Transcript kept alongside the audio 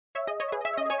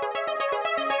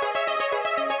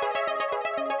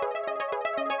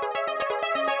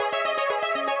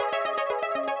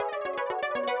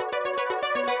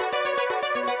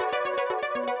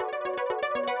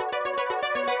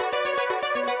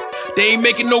They ain't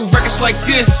making no records like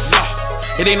this.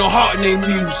 It ain't no heart in their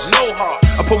music.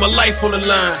 I put my life on the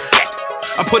line.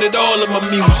 I put it all in my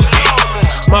music.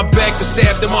 My back was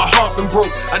stabbed and my heart been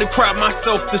broke. I done cried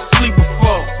myself to sleep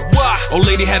before. Old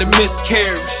lady had a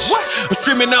miscarriage. I'm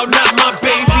screaming out, not my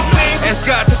baby. Ask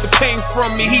God took the pain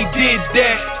from me, he did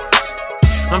that.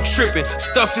 I'm tripping,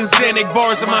 stuffing Xanax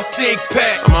bars in my cig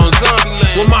pack. I'm on zombie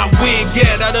land. With my wig,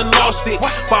 yeah, I done lost it.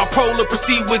 Bipolar,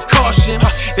 proceed with caution.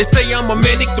 They say I'm a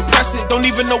manic depressant, don't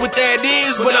even know what that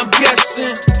is, but I'm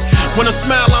guessing. When I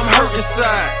smile, I'm hurt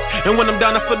inside, and when I'm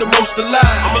down, I feel the most alive.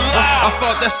 I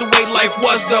thought that's the way life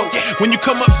was though. When you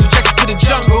come up subjected to the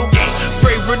jungle,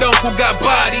 favorite uncle got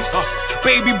bodies,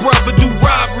 baby brother do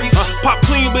robberies. Pop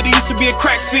clean, but he used to be a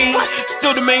crack fiend.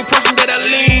 Still the main person that I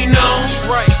lean on.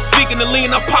 Speaking of lean,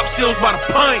 I pop stills by the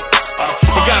pint.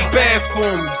 It got bad for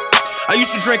me. I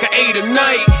used to drink an 8 a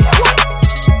night.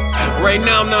 Right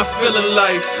now I'm not feeling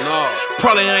life.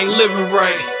 Probably I ain't living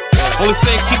right. Only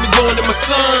thing keep me going to my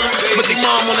son, but the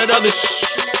mom on that other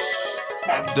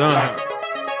done.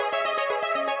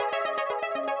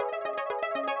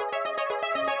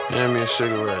 Hand me a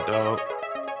cigarette, dog.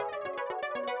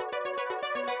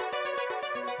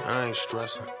 I ain't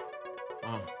stressing.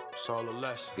 It's all a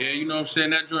lesson. Yeah, you know what I'm saying?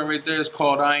 That joint right there is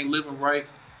called I Ain't Living Right.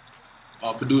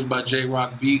 Produced by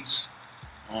J-Rock Beats.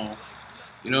 You know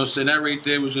what I'm saying? That right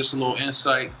there was just a little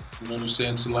insight, you know what I'm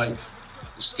saying, to like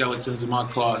the skeletons in my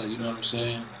closet, you know what I'm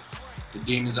saying? The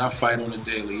demons I fight on the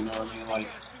daily, you know what I mean? Like,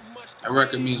 that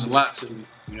record means a lot to me,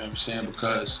 you know what I'm saying?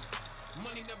 Because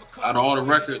out of all the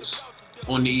records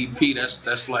on the EP,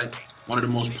 that's like one of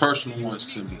the most personal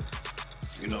ones to me.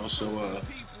 You know, so I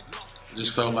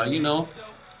just felt like, you know,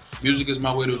 music is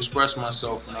my way to express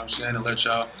myself, you know what I'm saying, and let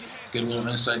y'all get a little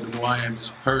insight into who I am as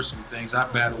a person, things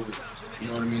I battle with, you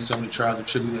know what I mean, some of the trials and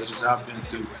tribulations I've been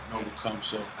through and overcome,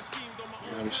 so, you know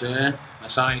what I'm saying,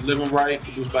 that's I Ain't Living Right,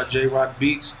 produced by J-Rock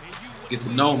Beats. Get to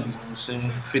know me, you know what I'm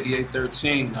saying,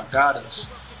 5813, I got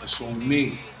us, that's on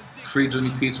me, free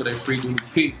Dooney P till they free Dooney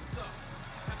P.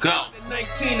 Go.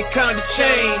 19, it kinda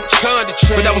changed,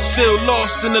 but I was still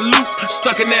lost in the loop,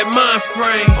 stuck in that mind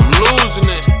frame. I'm losing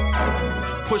it.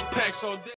 Push packs all day.